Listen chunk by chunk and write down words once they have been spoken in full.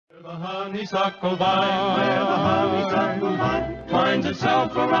The honeysuckle vine, where the honeysuckle vine winds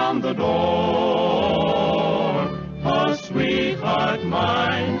itself around the door. A sweetheart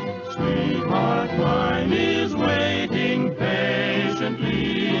mine is waiting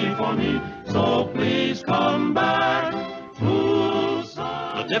patiently for me. So please come back to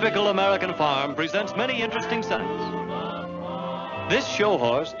sun. The typical American farm presents many interesting sights. This show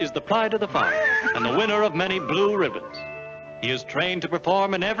horse is the pride of the farm and the winner of many blue ribbons. He is trained to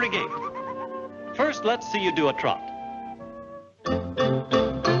perform in every gait. First, let's see you do a trot.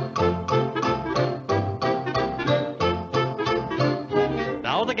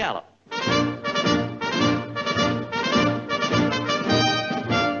 Now the gallop.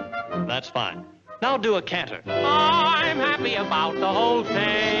 That's fine. Now do a canter. I'm happy about the whole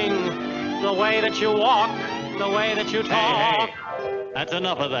thing. The way that you walk, the way that you talk. Hey, that's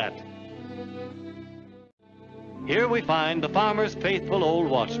enough of that. Here we find the farmer's faithful old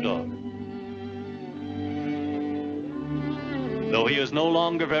watchdog. Though he is no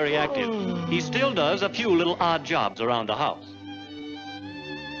longer very active, he still does a few little odd jobs around the house.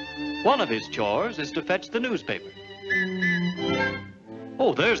 One of his chores is to fetch the newspaper.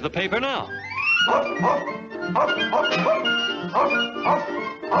 Oh, there's the paper now.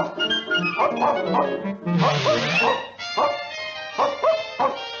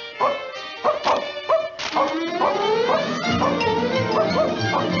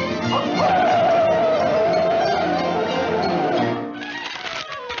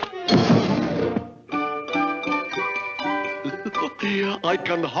 I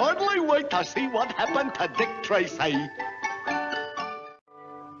can hardly wait to see what happened to Dick Tracy.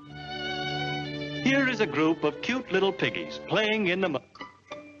 Here is a group of cute little piggies playing in the mud.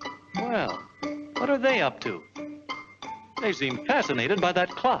 Well, what are they up to? They seem fascinated by that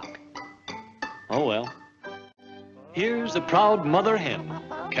clock. Oh, well. Here's a proud mother hen,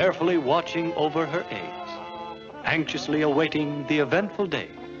 carefully watching over her eggs, anxiously awaiting the eventful day.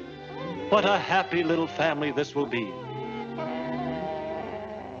 What a happy little family this will be.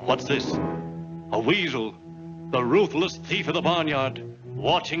 What's this? A weasel, the ruthless thief of the barnyard,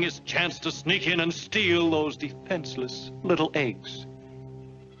 watching his chance to sneak in and steal those defenseless little eggs.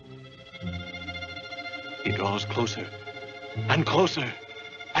 He draws closer, and closer,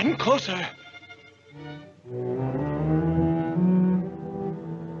 and closer.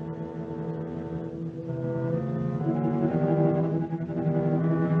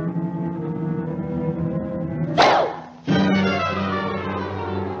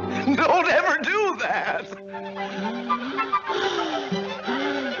 Don't ever do that!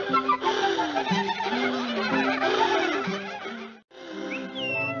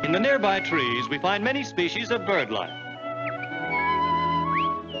 In the nearby trees, we find many species of bird life.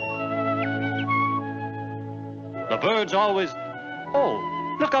 The birds always...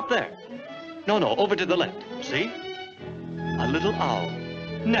 Oh, look up there. No, over to the left. See? A little owl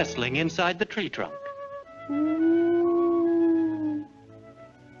nestling inside the tree trunk.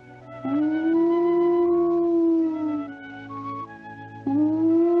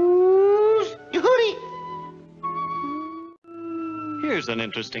 Here's an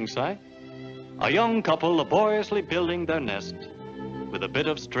interesting sight. A young couple laboriously building their nest with a bit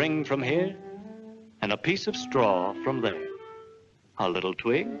of string from here and a piece of straw from there. A little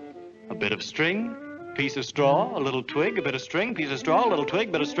twig, a bit of string, piece of straw, a little twig, a bit of string, piece of straw, a little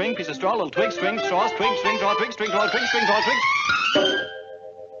twig, bit of string, piece of straw, a little twig, string, straw, twig, string, straw, twig, string, straw, twig, string, straw, twig.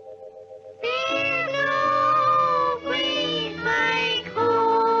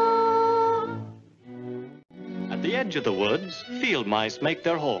 At the edge of the woods, field mice make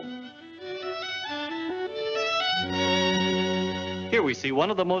their home. Here we see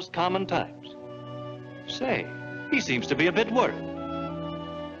one of the most common types. Say, he seems to be a bit worried.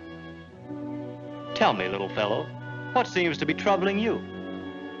 Tell me, little fellow, what seems to be troubling you?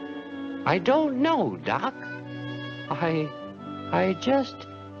 I don't know, Doc. I just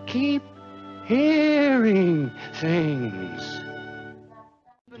keep hearing things.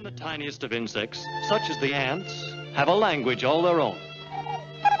 Even the tiniest of insects, such as the ants, have a language all their own.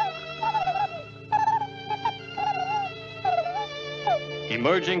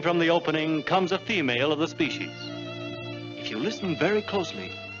 Emerging from the opening comes a female of the species. If you listen very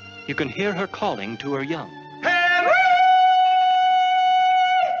closely, you can hear her calling to her young. Henry!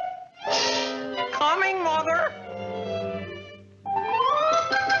 Coming, Mother.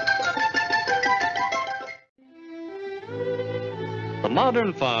 The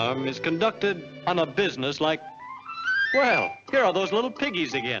modern farm is conducted on a business like, well, here are those little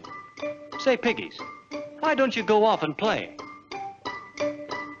piggies again. Say, piggies, why don't you go off and play?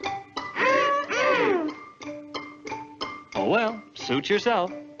 Oh, well, suit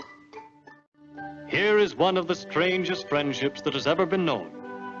yourself. Here is one of the strangest friendships that has ever been known.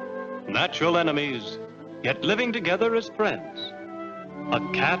 Natural enemies, yet living together as friends. A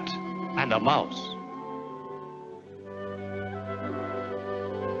cat and a mouse.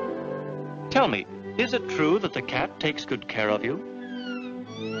 Tell me, is it true that the cat takes good care of you?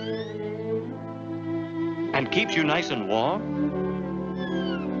 And keeps you nice and warm?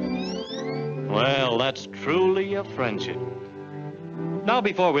 Well, that's truly a friendship. Now,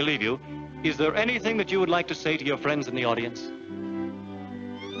 before we leave you, is there anything that you would like to say to your friends in the audience?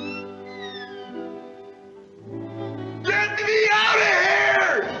 Get me out of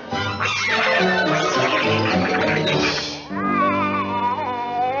here!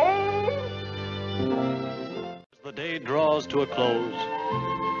 As the day draws to a close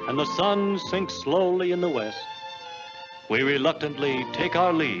and the sun sinks slowly in the west, we reluctantly take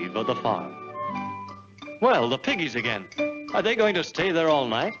our leave of the farm. Well, the piggies again. Are they going to stay there all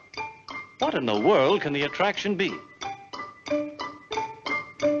night? What in the world can the attraction be?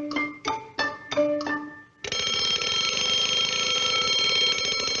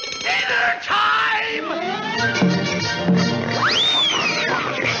 Dinner time!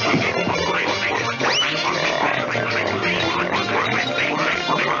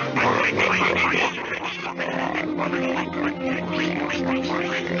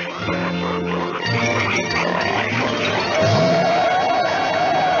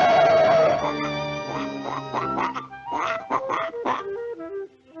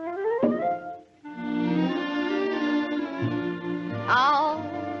 Oh,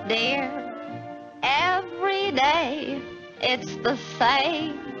 dear, every day it's the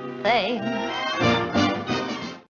same thing.